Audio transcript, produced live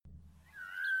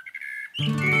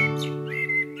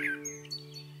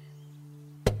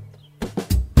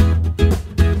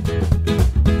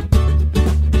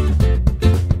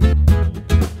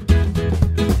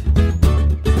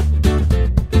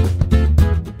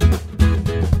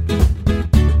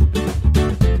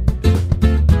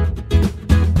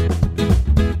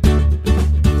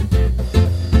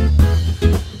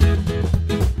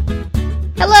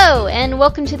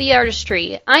Welcome to the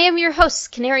Artistry. I am your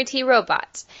host, Canary T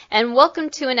Robot, and welcome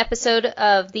to an episode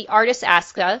of The Artist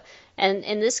Aska, and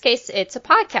in this case, it's a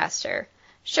podcaster.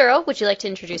 Cheryl, would you like to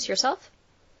introduce yourself?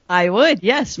 I would,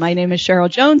 yes. My name is Cheryl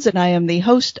Jones, and I am the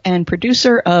host and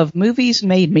producer of Movies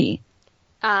Made Me.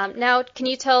 Now, can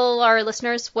you tell our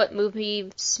listeners what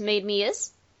Movies Made Me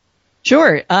is?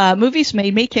 Sure. Movies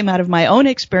Made Me came out of my own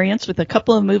experience with a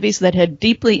couple of movies that had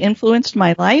deeply influenced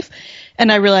my life,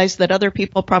 and I realized that other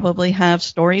people probably have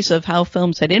stories of how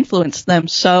films had influenced them.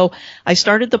 So I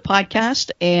started the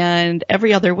podcast, and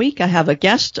every other week I have a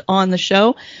guest on the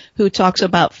show who talks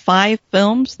about 5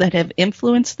 films that have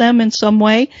influenced them in some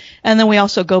way, and then we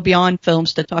also go beyond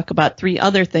films to talk about 3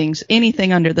 other things,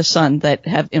 anything under the sun that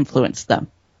have influenced them.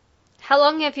 How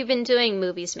long have you been doing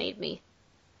Movies Made Me?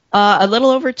 A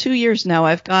little over 2 years now.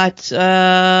 I've got,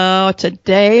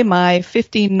 today my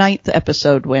 59th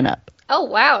episode went up. Oh,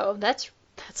 wow. That's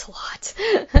a lot.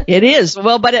 It is.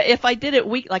 Well, but if I did it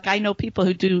like I know people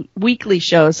who do weekly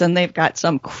shows and they've got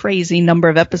some crazy number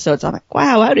of episodes. I'm like,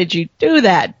 wow, how did you do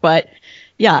that? But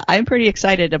yeah, I'm pretty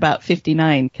excited about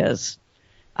 59 because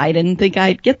I didn't think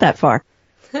I'd get that far.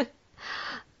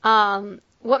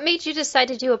 What made you decide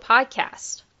to do a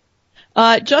podcast?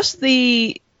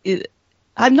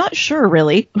 I'm not sure,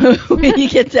 really, when you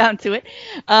get down to it.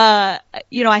 I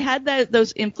had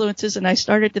those influences, and I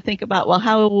started to think about, well,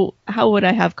 how would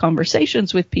I have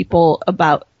conversations with people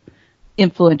about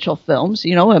influential films?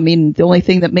 The only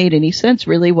thing that made any sense,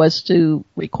 really, was to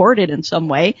record it in some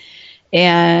way.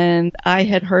 And I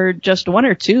had heard just 1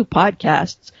 or 2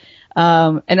 podcasts.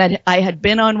 And I had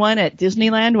been on one at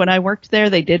Disneyland when I worked there.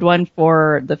 They did one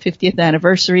for the 50th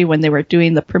anniversary when they were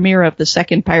doing the premiere of the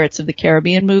second Pirates of the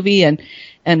Caribbean movie.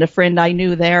 And a friend I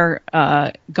knew there,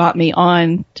 got me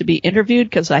on to be interviewed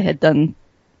because I had done,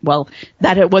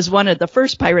 that it was the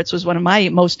first Pirates was one of my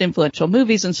most influential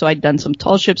movies. And so I'd done some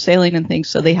tall ship sailing and things.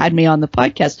 So they had me on the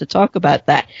podcast to talk about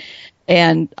that.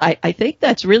 And I think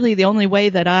that's really the only way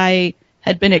that I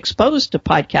had been exposed to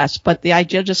podcasts, but the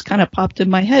idea just kind of popped in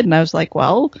my head, and I was like,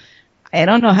 well, I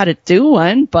don't know how to do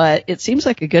one, but it seems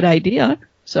like a good idea,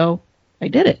 so I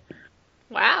did it.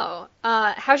 Wow.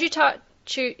 How'd you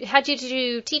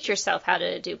teach yourself how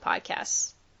to do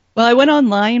podcasts? Well, I went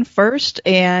online first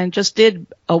and just did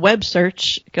a web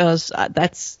search because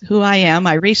that's who I am.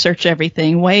 I research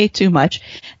everything way too much.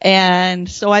 And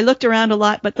so I looked around a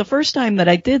lot, but the first time that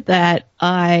I did that,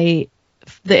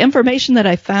 the information that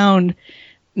I found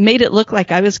made it look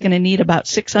like I was going to need about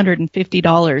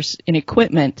 $650 in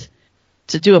equipment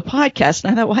to do a podcast.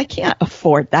 And I thought, well, I can't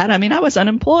afford that. I mean, I was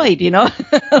unemployed,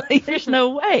 there's no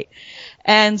way.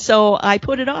 And so I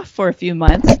put it off for a few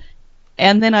months,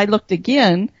 and then I looked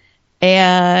again,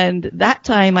 and that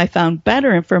time I found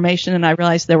better information, and I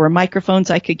realized there were microphones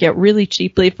I could get really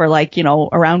cheaply for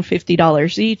around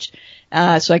 $50 each.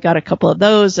 So I got a couple of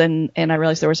those, and I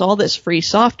realized there was all this free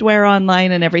software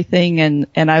online and everything, and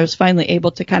I was finally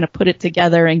able to kind of put it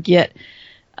together and get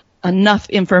enough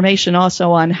information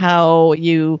also on how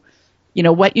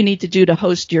what you need to do to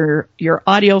host your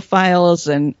audio files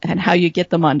and how you get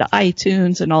them onto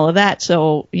iTunes and all of that.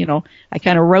 So, I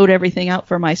kind of wrote everything out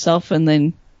for myself and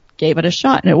then gave it a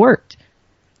shot, and it worked.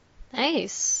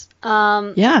 Nice.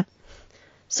 Yeah.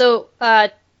 So,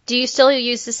 do you still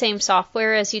use the same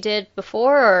software as you did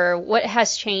before, or what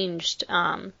has changed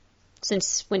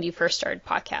since when you first started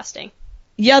podcasting?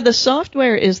 Yeah, the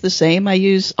software is the same. I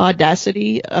use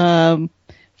Audacity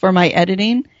for my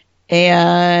editing,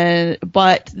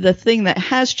 but the thing that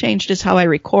has changed is how I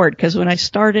record, because when I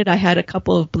started, I had a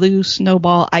couple of Blue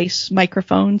Snowball Ice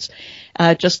microphones,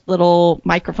 just little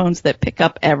microphones that pick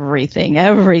up everything,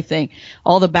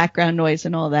 all the background noise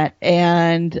and all that.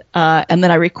 And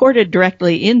then I recorded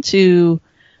directly into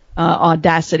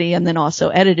Audacity and then also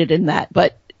edited in that.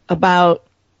 But I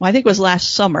think it was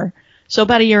last summer, so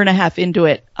about a year and a half into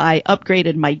it, I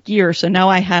upgraded my gear. So now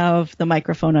I have the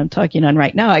microphone I'm talking on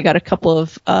right now. I got a couple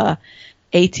of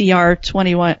ATR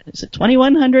 21, is it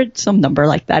 2100? Some number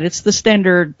like that. It's the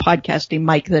standard podcasting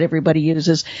mic that everybody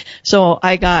uses. So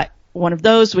I got one of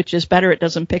those, which is better. It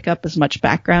doesn't pick up as much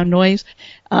background noise.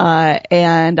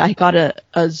 And I got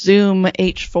a Zoom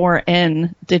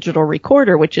H4n digital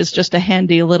recorder, which is just a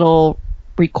handy little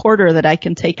recorder that I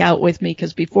can take out with me,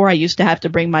 because before I used to have to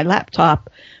bring my laptop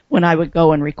when I would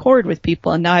go and record with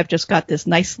people, and now I've just got this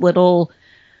nice little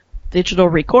digital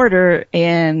recorder,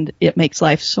 and it makes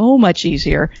life so much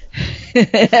easier.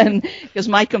 And because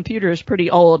my computer is pretty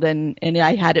old, and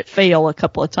I had it fail a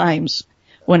couple of times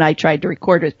when I tried to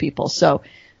record with people. So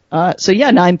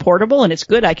yeah, now I'm portable, and it's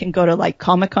good. I can go to like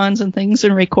Comic-Cons and things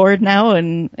and record now,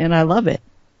 and I love it.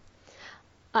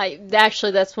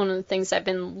 That's one of the things I've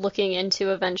been looking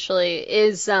into eventually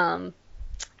is,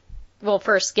 well,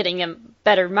 first getting a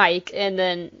better mic, and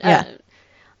then,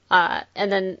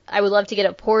 I would love to get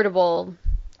a portable,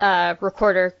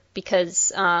 recorder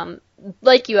because,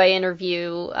 like you, I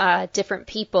interview, different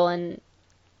people, and,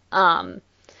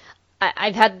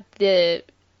 I've had the,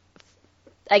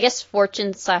 I guess,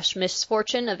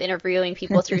 fortune/misfortune of interviewing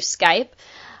people through Skype.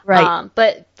 Right.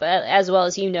 But as well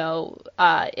as you know,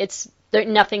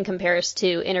 nothing compares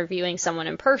to interviewing someone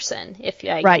in person if you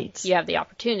have the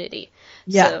opportunity.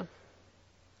 Yeah.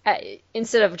 So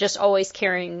instead of just always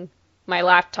carrying my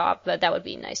laptop, that would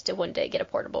be nice to one day get a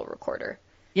portable recorder.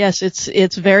 Yes,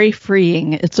 it's very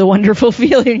freeing. It's a wonderful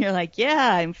feeling. You're like,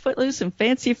 yeah, I'm footloose and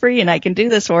fancy free, and I can do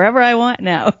this wherever I want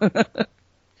now.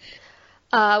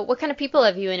 What kind of people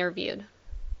have you interviewed?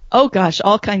 Oh gosh,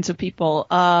 all kinds of people.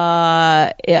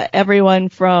 Everyone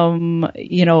from,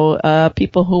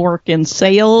 people who work in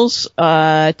sales,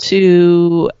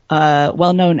 to,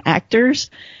 well-known actors.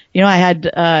 I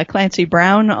had, Clancy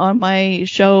Brown on my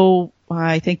show.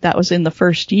 I think that was in the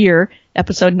first year,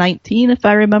 episode 19, if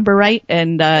I remember right.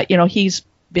 And, he's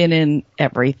been in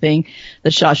everything. The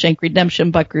Shawshank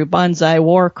Redemption, Buckaroo Banzai,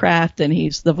 Warcraft, and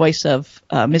he's the voice of,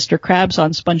 Mr. Krabs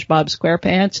on SpongeBob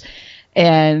SquarePants.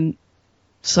 And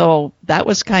so that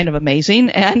was kind of amazing.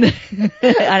 And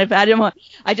I've had him on,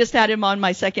 I just had him on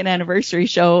my second anniversary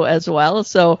show as well.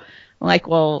 So I'm like,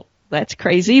 well, that's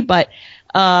crazy. But,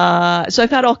 so I've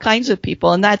had all kinds of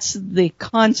people, and that's the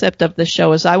concept of the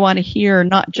show is I want to hear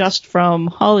not just from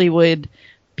Hollywood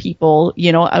people,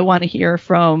 I want to hear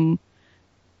from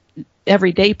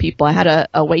everyday people. I had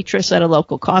a waitress at a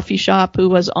local coffee shop who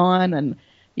was on, and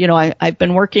I've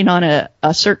been working on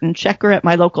a certain checker at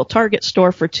my local Target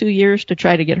store for 2 years to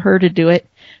try to get her to do it.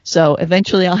 So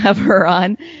eventually I'll have her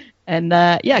on. And,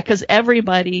 because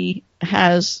everybody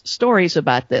has stories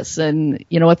about this. And,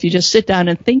 if you just sit down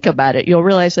and think about it, you'll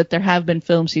realize that there have been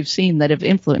films you've seen that have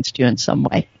influenced you in some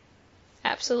way.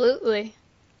 Absolutely.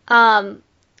 How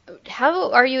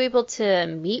are you able to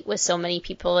meet with so many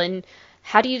people, and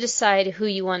how do you decide who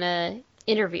you want to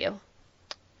interview?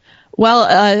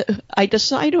 Well, I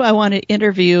decide who I want to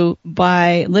interview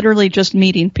by literally just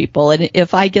meeting people. And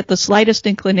if I get the slightest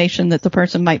inclination that the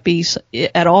person might be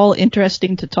at all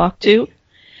interesting to talk to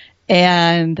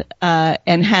and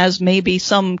has maybe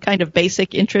some kind of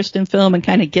basic interest in film and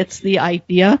kind of gets the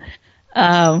idea,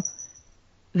 then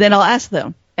I'll ask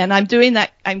them. And I'm doing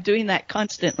that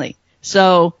constantly.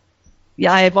 So,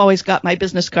 yeah, I've always got my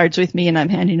business cards with me, and I'm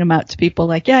handing them out to people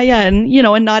like, yeah, and,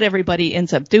 and not everybody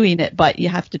ends up doing it, but you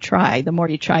have to try. The more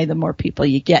you try, the more people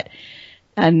you get.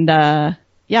 And,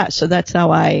 so that's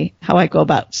how I go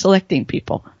about selecting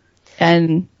people.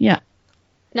 And, yeah.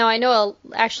 Now, I know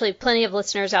actually plenty of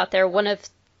listeners out there, one of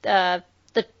the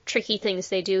tricky things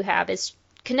they do have is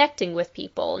connecting with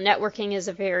people. Networking is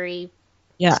a very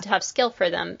tough skill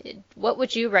for them. What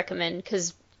would you recommend?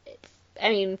 Because,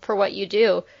 for what you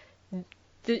do,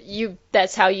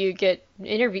 that's how you get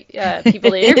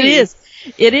people to interview.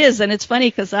 It is, and it's funny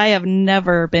because I have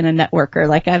never been a networker.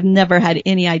 Like, I've never had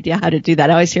any idea how to do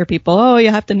that. I always hear people, oh, you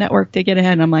have to network to get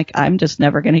ahead. And I'm like, I'm just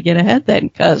never going to get ahead then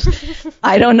because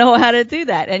I don't know how to do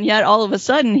that. And yet all of a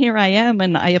sudden here I am,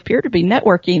 and I appear to be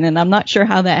networking, and I'm not sure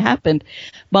how that happened.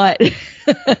 But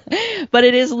but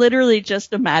it is literally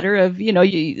just a matter of,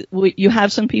 you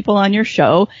have some people on your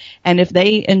show, and if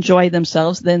they enjoy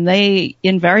themselves, then they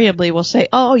invariably will say,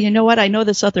 oh, you know what, I know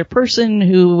this other person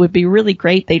who would be really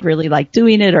great. They'd really like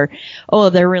doing it, or, oh,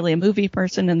 they're really a movie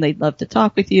person and they'd love to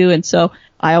talk with you. And so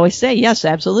I always say, yes,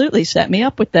 absolutely, set me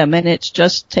up with them. And it's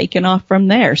just taken off from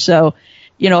there. So,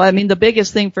 the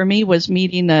biggest thing for me was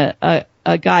meeting a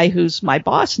guy who's my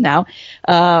boss now,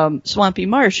 Swampy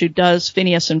Marsh, who does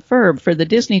Phineas and Ferb for the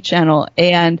Disney Channel.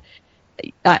 And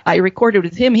I recorded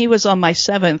with him. He was on my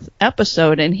 7th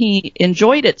episode, and he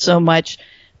enjoyed it so much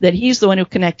that he's the one who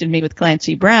connected me with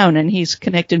Clancy Brown, and he's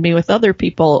connected me with other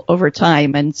people over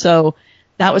time. And so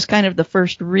that was kind of the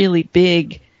first really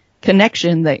big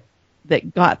connection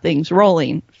that got things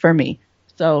rolling for me.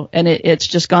 So, and it's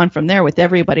just gone from there with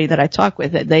everybody that I talk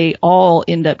with. They all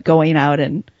end up going out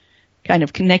and kind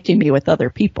of connecting me with other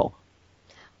people.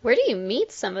 Where do you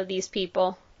meet some of these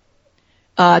people?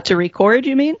 To record,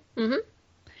 you mean? Mm-hmm.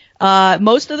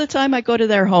 Most of the time I go to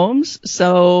their homes.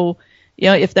 So,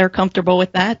 if they're comfortable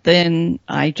with that, then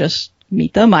I just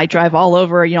meet them. I drive all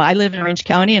over. I live in Orange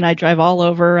County and I drive all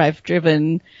over. I've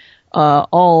driven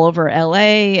all over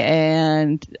LA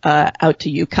and out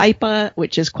to Yucaipa,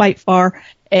 which is quite far.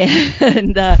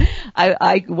 And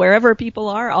I wherever people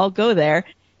are, I'll go there.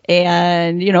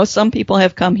 And, some people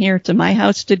have come here to my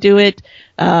house to do it.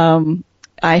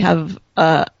 I have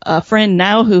a friend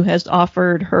now who has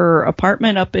offered her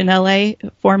apartment up in LA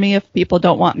for me if people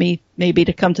don't want me maybe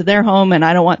to come to their home and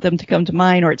I don't want them to come to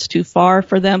mine, or it's too far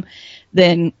for them.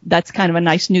 Then that's kind of a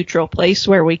nice neutral place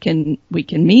where we can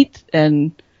meet,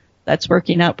 and that's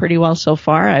working out pretty well so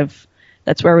far.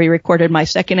 That's where we recorded my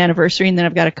second anniversary, and then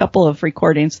I've got a couple of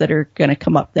recordings that are going to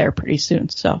come up there pretty soon.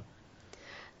 So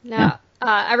now, yeah.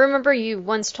 I remember you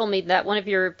once told me that one of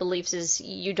your beliefs is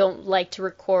you don't like to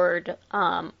record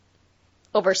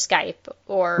over Skype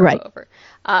or right. over.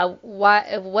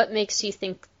 What makes you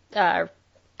think? I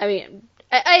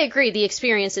agree. The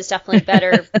experience is definitely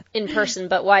better in person,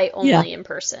 but why only in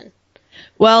person?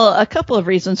 Well, a couple of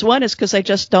reasons. One is because I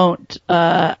just don't.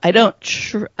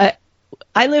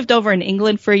 I lived over in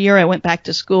England for a year. I went back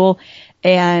to school.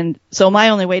 And so my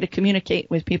only way to communicate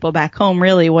with people back home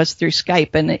really was through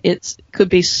Skype. And it could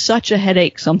be such a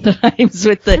headache sometimes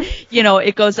with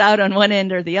it goes out on one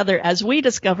end or the other, as we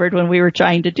discovered when we were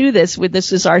trying to do this.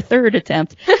 This is our third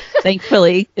attempt.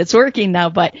 Thankfully, it's working now.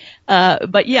 But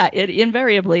yeah,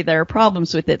 invariably there are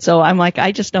problems with it. So I'm like,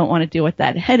 I just don't want to deal with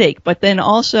that headache. But then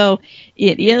also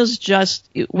it is just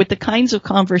with the kinds of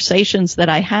conversations that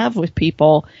I have with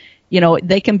people,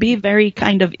 they can be very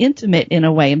kind of intimate in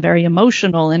a way and very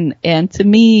emotional. And to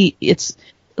me, it's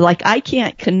like I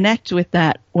can't connect with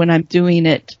that when I'm doing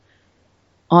it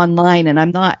online and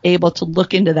I'm not able to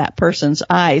look into that person's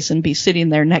eyes and be sitting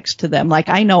there next to them. Like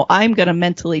I know I'm going to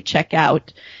mentally check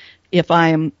out if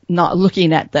I'm not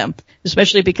looking at them,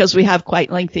 especially because we have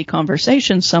quite lengthy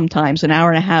conversations sometimes, an hour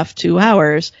and a half, 2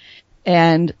 hours.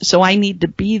 And so I need to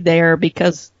be there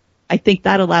because I think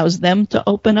that allows them to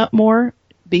open up more,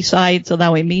 besides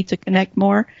allowing me to connect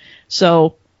more.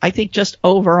 So I think just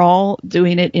overall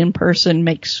doing it in person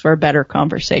makes for a better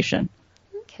conversation.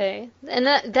 Okay. And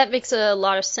that makes a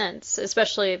lot of sense,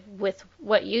 especially with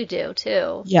what you do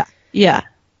too. Yeah,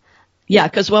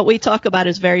 because what we talk about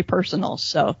is very personal.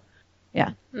 So,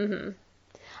 yeah. Mm-hmm.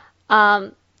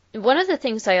 One of the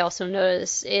things I also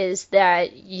notice is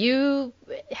that you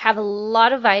have a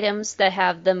lot of items that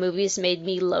have the Movies Made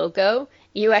Me logo.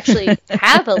 You actually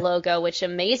have a logo, which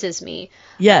amazes me.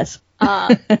 Yes.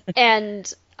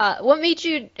 And what made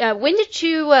you? When did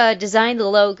you design the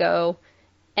logo?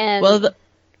 And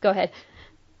go ahead.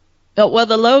 Well,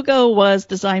 the logo was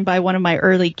designed by one of my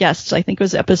early guests. I think it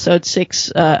was episode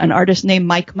 6. An artist named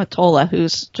Mike Matola,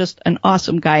 who's just an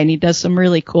awesome guy, and he does some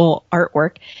really cool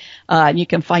artwork. And you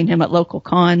can find him at local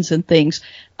cons and things.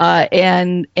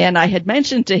 And I had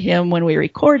mentioned to him when we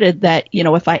recorded that,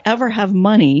 if I ever have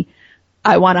money,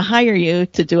 I want to hire you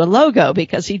to do a logo,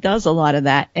 because he does a lot of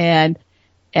that. And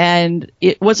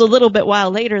it was a little bit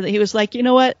while later that he was like, you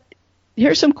know what?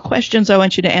 Here's some questions I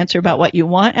want you to answer about what you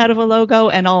want out of a logo,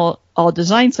 and I'll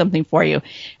design something for you.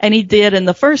 And he did. And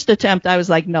the first attempt, I was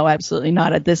like, no, absolutely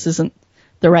not. This isn't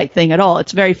the right thing at all.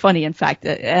 It's very funny, in fact.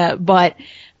 But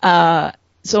then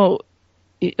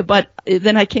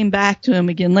I came back to him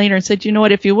again later and said, you know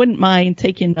what? If you wouldn't mind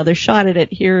taking another shot at it,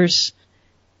 here's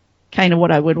kind of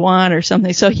what I would want or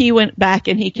something. So he went back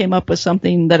and he came up with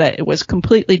something that was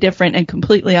completely different and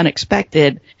completely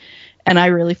unexpected. And I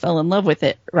really fell in love with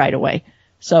it right away.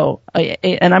 So,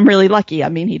 and I'm really lucky. I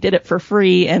mean, he did it for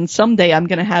free, and someday I'm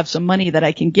going to have some money that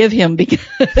I can give him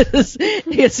because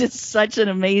it's just such an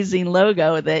amazing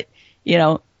logo that,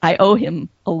 I owe him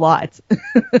a lot.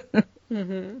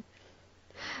 Mm-hmm.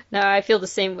 No, I feel the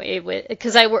same way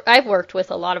because I've worked with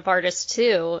a lot of artists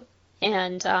too.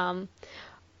 And,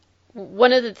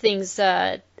 one of the things,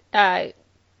 that I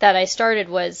started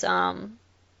was, right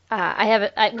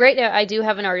now I do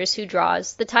have an artist who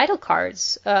draws the title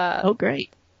cards. Oh,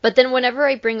 great. But then whenever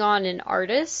I bring on an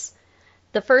artist,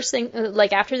 the first thing,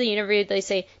 like after the interview, they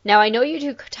say, now I know you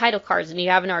do title cards and you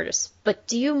have an artist, but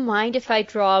do you mind if I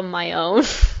draw my own?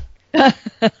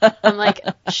 I'm like,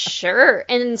 sure.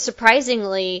 And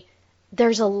surprisingly,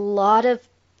 there's a lot of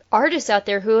artists out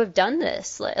there who have done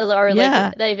this, or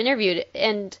that I've interviewed.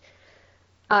 And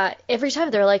every time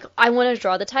they're like, I want to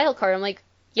draw the title card. I'm like,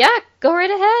 yeah, go right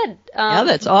ahead. Yeah,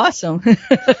 that's awesome.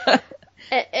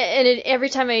 And every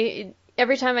time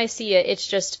I see it, it's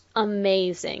just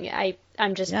amazing.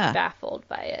 I'm just baffled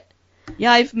by it.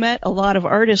 Yeah, I've met a lot of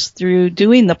artists through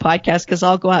doing the podcast because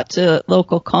I'll go out to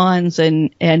local cons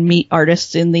and meet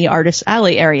artists in the Artist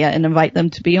Alley area and invite them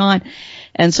to be on.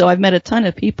 And so I've met a ton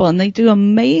of people and they do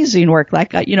amazing work.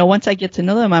 Like, once I get to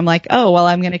know them, I'm like, oh, well,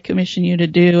 I'm going to commission you to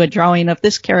do a drawing of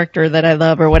this character that I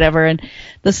love or whatever. And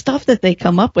the stuff that they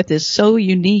come up with is so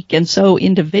unique and so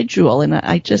individual. And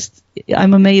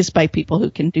I'm amazed by people who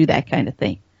can do that kind of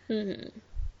thing. Mm-hmm.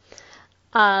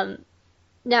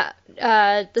 Now,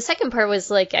 the second part was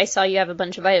like, I saw you have a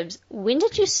bunch of items. When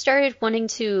did you start wanting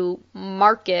to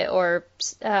market or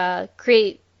decide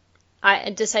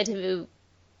to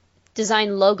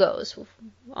design logos?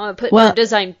 I'm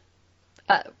trying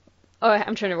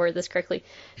to word this correctly.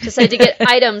 Decide to get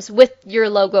items with your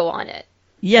logo on it.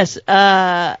 Yes.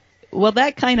 Well,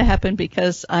 that kind of happened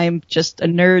because I'm just a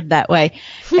nerd that way.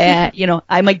 And,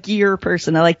 I'm a gear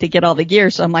person. I like to get all the gear.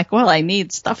 So I'm like, well, I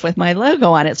need stuff with my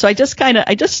logo on it. So I just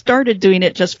started doing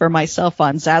it just for myself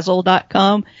on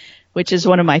Zazzle.com, which is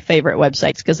one of my favorite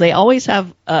websites because they always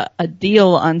have a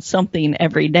deal on something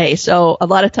every day. So a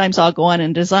lot of times I'll go on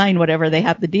and design whatever they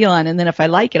have the deal on. And then if I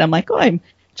like it, I'm like, oh, I'm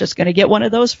just going to get one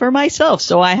of those for myself.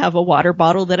 So I have a water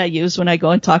bottle that I use when I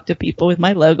go and talk to people with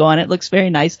my logo on it. It looks very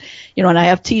nice. And I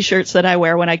have t-shirts that I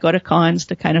wear when I go to cons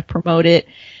to kind of promote it.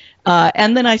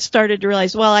 And then I started to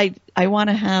realize, well, I want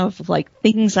to have like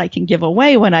things I can give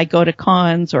away when I go to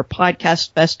cons or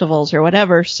podcast festivals or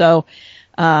whatever. So,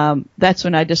 that's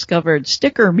when I discovered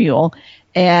Sticker Mule,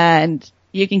 and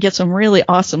you can get some really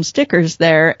awesome stickers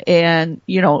there, and,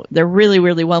 they're really,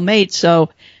 really well made.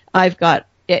 So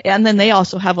and then they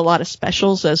also have a lot of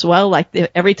specials as well. Like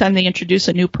every time they introduce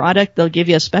a new product, they'll give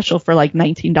you a special for like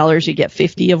 $19. You get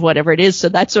 50 of whatever it is. So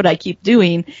that's what I keep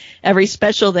doing. Every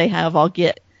special they have, I'll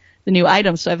get the new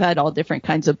items. So I've had all different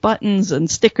kinds of buttons and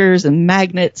stickers and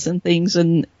magnets and things.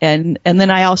 And then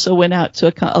I also went out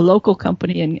to a local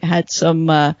company and had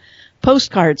some,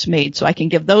 postcards made so I can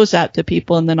give those out to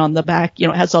people. And then on the back,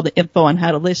 it has all the info on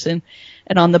how to listen.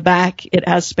 And on the back, it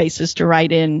has spaces to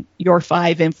write in your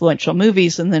 5 influential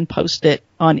movies and then post it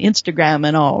on Instagram,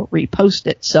 and I'll repost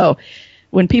it. So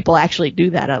when people actually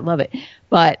do that, I love it.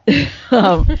 But,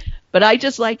 but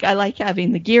I like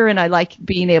having the gear, and I like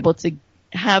being able to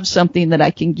have something that I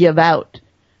can give out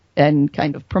and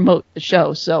kind of promote the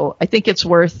show. So I think it's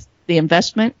worth the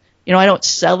investment. I don't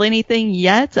sell anything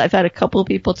yet. I've had a couple of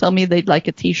people tell me they'd like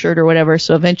a t-shirt or whatever.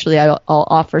 So eventually I'll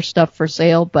offer stuff for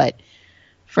sale. But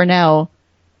for now,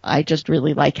 I just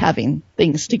really like having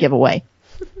things to give away.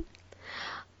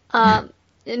 And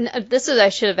this is, I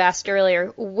should have asked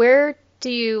earlier, where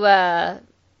do you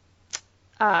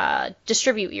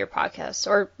distribute your podcast?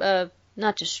 Or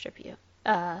not distribute?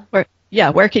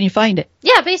 Where can you find it?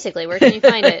 Yeah, basically, where can you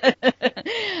find it?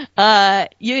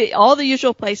 All the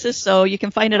usual places. So you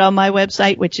can find it on my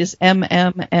website, which is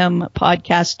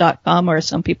mmmpodcast.com, or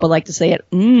some people like to say it,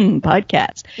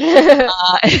 podcast.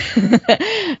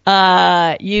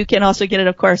 You can also get it,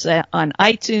 of course, on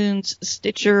iTunes,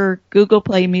 Stitcher, Google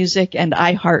Play Music, and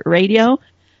iHeartRadio,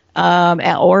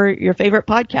 or your favorite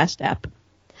podcast app.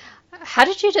 How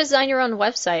did you design your own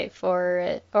website for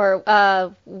it?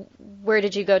 Or where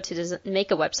did you go to make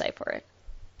a website for it?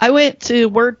 I went to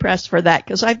WordPress for that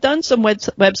because I've done some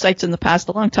websites in the past.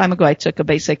 A long time ago, I took a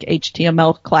basic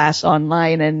HTML class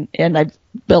online, and I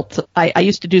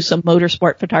used to do some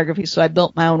motorsport photography, so I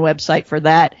built my own website for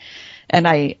that. And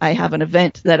I have an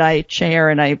event that I chair,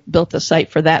 and I built a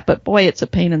site for that. But boy, it's a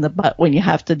pain in the butt when you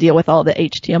have to deal with all the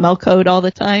HTML code all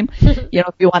the time.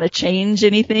 If you want to change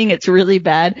anything, it's really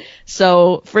bad.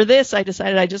 So for this, I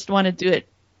decided I just want to do it,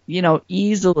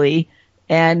 easily.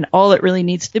 And all it really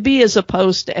needs to be is a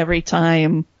post every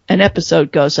time an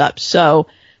episode goes up. So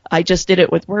I just did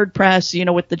it with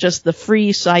WordPress, with just the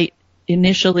free site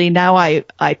initially. Now I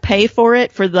pay for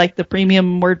it for like the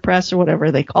premium WordPress or whatever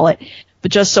they call it.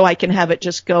 But just so I can have it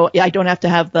just go, I don't have to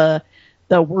have the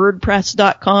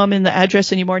WordPress.com in the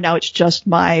address anymore. Now it's just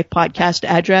my podcast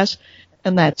address,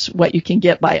 and that's what you can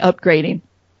get by upgrading.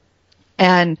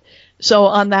 And so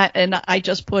on that, and I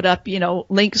just put up,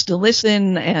 links to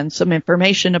listen and some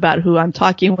information about who I'm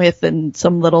talking with and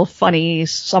some little funny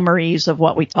summaries of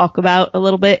what we talk about a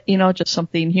little bit, just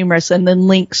something humorous, and then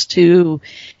links to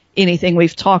anything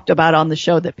we've talked about on the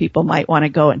show that people might want to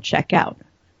go and check out.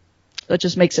 So it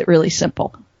just makes it really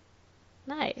simple.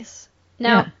 Nice.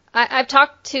 Now, yeah. I've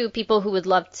talked to people who would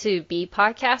love to be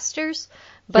podcasters,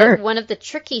 but sure. One of the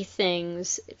tricky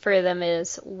things for them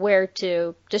is where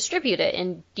to distribute it.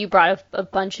 And you brought up a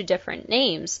bunch of different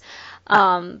names.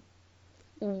 Can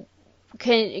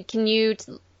you,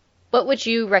 what would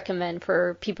you recommend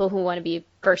for people who want to be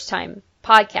first-time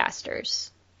podcasters?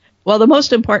 Well, the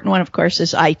most important one, of course,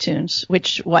 is iTunes,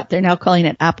 which they're now calling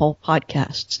it Apple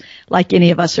Podcasts, like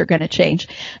any of us are going to change.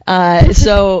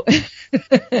 So,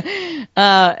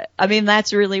 I mean,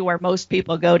 that's really where most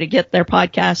people go to get their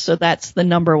podcasts. So that's the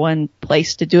number one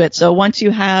place to do it. So once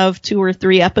you have 2 or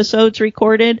 3 episodes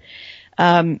recorded,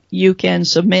 you can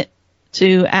submit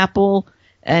to Apple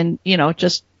and,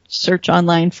 just search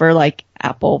online for like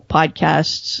Apple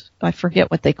Podcasts. I forget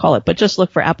what they call it, but just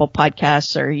look for Apple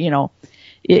Podcasts or,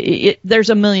 there's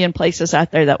a million places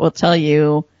out there that will tell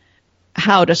you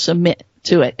how to submit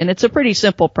to it. And it's a pretty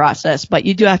simple process, but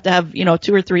you do have to have,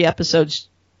 2 or 3 episodes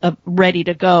ready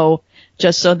to go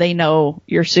just so they know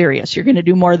you're serious. You're going to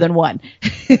do more than one.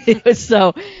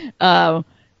 So,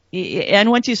 and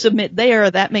once you submit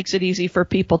there, that makes it easy for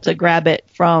people to grab it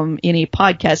from any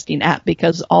podcasting app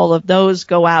because all of those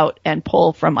go out and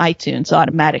pull from iTunes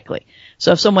automatically.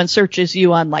 So if someone searches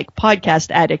you on like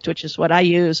Podcast Addict, which is what I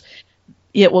use,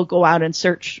 it will go out and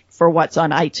search for what's on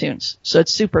iTunes. So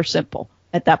it's super simple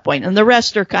at that point. And the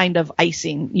rest are kind of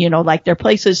icing, like they're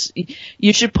places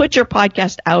you should put your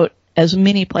podcast out as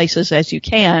many places as you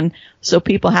can so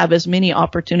people have as many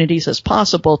opportunities as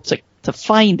possible to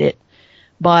find it.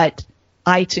 But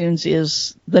iTunes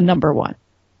is the number one.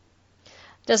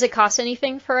 Does it cost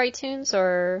anything for iTunes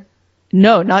or?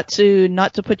 No, not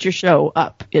to put your show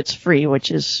up. It's free,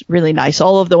 which is really nice.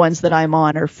 All of the ones that I'm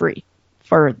on are free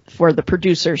for the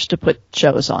producers to put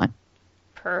shows on.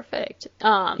 Perfect.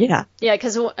 Yeah,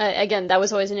 because again, that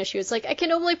was always an issue. It's like I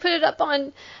can only put it up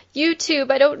on YouTube.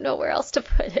 I don't know where else to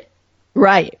put it.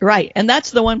 Right. And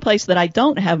that's the one place that I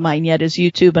don't have mine yet is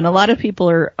YouTube. And a lot of people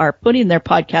are putting their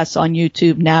podcasts on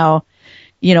YouTube now,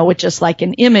 with just like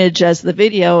an image as the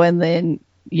video, and then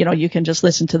you can just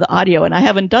listen to the audio. And I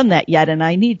haven't done that yet, and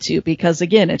I need to because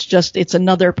again, it's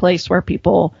another place where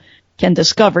people can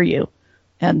discover you.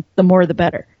 And the more, the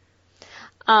better.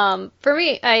 For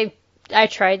me, I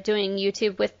tried doing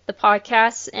YouTube with the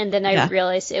podcast, and then I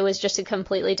realized it was just a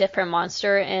completely different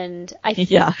monster. And I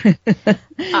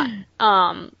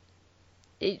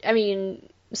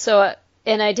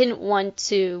didn't want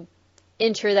to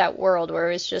enter that world where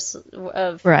it was just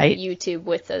of YouTube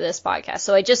with this podcast.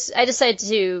 So I decided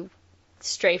to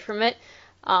stray from it.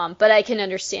 But I can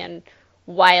understand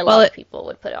why a lot of people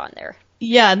would put it on there.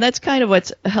 Yeah, and that's kind of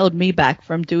what's held me back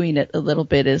from doing it a little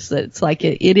bit is that it's like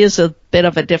it is a bit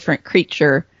of a different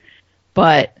creature,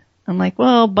 but I'm like,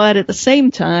 but at the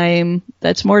same time,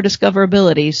 that's more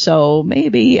discoverability. So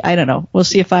maybe, I don't know. We'll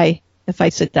see if I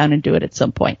sit down and do it at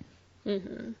some point.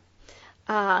 Mm-hmm.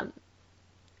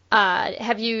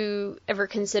 Have you ever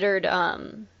considered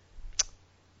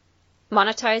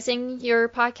monetizing your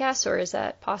podcast, or is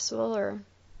that possible? Or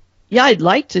yeah, I'd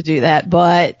like to do that,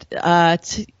 but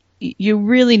you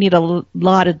really need a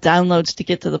lot of downloads to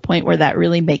get to the point where that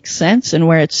really makes sense and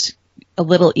where it's a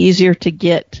little easier to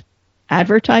get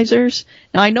advertisers.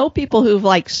 Now, I know people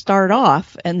who've start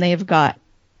off and they've got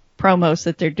promos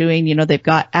that they're doing, they've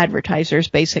got advertisers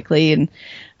basically, and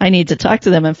I need to talk to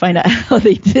them and find out how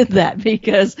they did that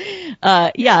because,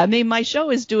 my show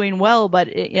is doing well,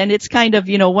 and it's kind of,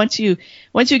 once you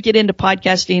get into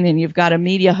podcasting and you've got a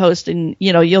media host and,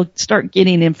 you'll start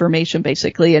getting information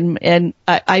basically. And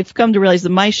I've come to realize that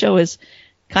my show is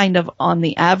kind of on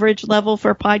the average level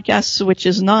for podcasts, which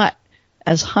is not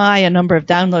as high a number of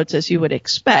downloads as you would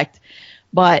expect,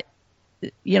 but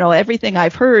everything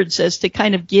I've heard says to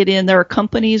kind of get in. There are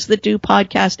companies that do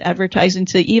podcast advertising.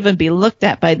 To even be looked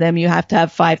at by them, you have to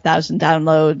have 5,000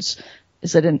 downloads.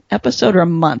 Is it an episode or a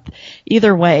month?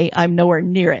 Either way, I'm nowhere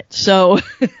near it. So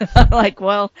I'm like,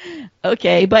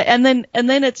 okay. But, and then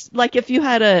it's like if you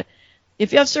have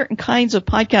certain kinds of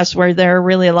podcasts where there are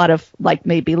really a lot of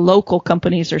maybe local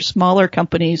companies or smaller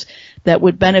companies that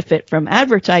would benefit from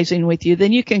advertising with you,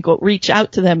 then you can go reach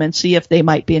out to them and see if they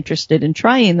might be interested in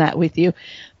trying that with you.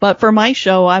 But for my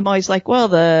show, I'm always like,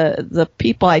 the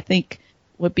people I think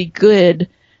would be good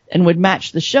and would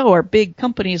match the show are big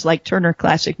companies like Turner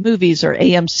Classic Movies or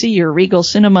AMC or Regal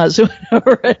Cinemas or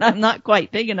whatever, and I'm not quite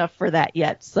big enough for that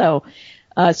yet. So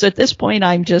at this point,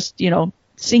 I'm just,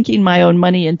 sinking my own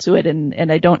money into it,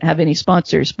 and I don't have any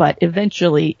sponsors, but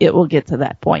eventually it will get to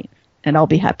that point, and I'll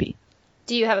be happy.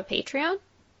 Do you have a Patreon?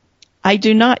 I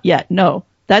do not yet, no.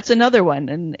 That's another one,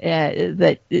 and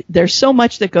that there's so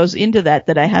much that goes into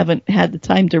that I haven't had the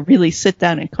time to really sit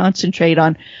down and concentrate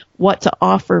on what to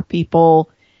offer people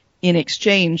in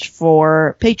exchange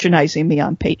for patronizing me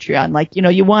on Patreon.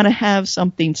 You want to have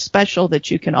something special that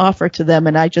you can offer to them,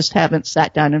 and I just haven't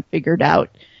sat down and figured out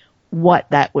what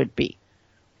that would be.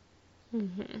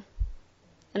 Mm-hmm.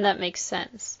 And that makes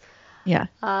sense. Yeah.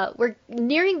 We're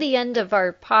nearing the end of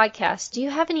our podcast. Do you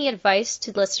have any advice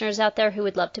to listeners out there who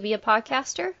would love to be a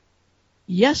podcaster?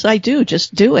 Yes, I do.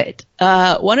 Just do it.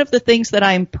 One of the things that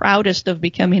I'm proudest of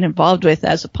becoming involved with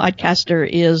as a podcaster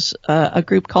is a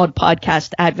group called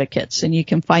Podcast Advocates, and you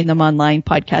can find them online,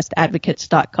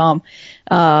 podcastadvocates.com,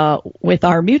 with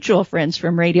our mutual friends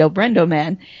from Radio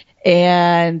Brendoman.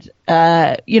 And,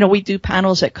 we do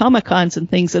panels at Comic-Cons and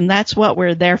things, and that's what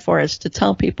we're there for, is to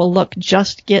tell people, look,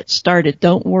 just get started.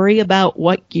 Don't worry about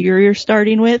what gear you're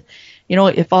starting with.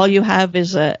 If all you have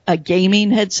is a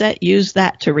gaming headset, use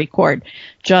that to record.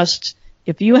 Just,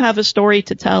 if you have a story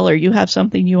to tell or you have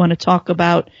something you want to talk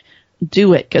about,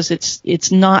 do it, because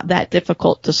it's not that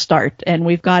difficult to start. And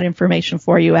we've got information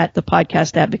for you at the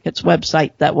Podcast Advocates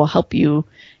website that will help you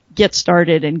get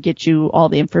started and get you all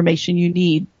the information you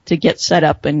need to get set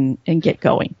up and get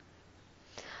going.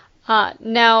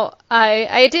 Now,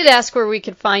 I did ask where we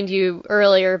could find you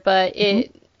earlier, but do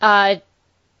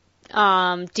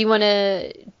you want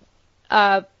to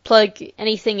plug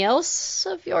anything else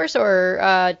of yours,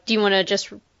 or do you want to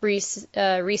just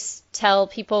tell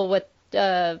people where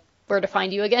to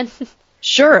find you again?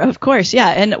 Sure, of course, yeah.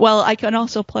 And I can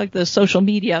also plug the social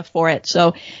media for it.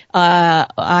 So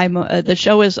the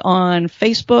show is on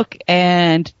Facebook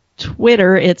and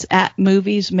Twitter. It's at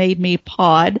Movies Made Me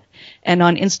Pod, and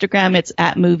on Instagram it's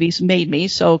at Movies Made Me.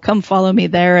 So come follow me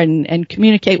there and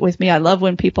communicate with me. I love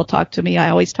when people talk to me. I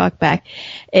always talk back.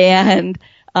 And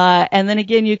then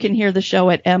again, you can hear the show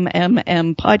at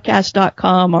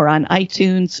mmmpodcast.com or on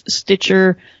iTunes,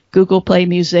 Stitcher, Google Play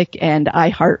Music, and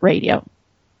iHeartRadio.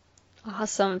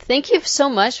 Awesome. Thank you so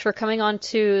much for coming on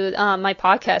to my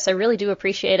podcast. I really do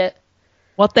appreciate it.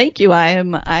 Well, thank you. I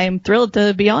am thrilled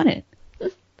to be on it.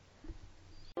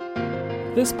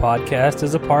 This podcast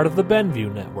is a part of the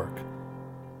Benview Network.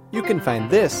 You can find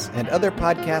this and other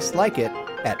podcasts like it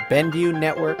at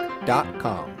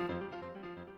BenviewNetwork.com.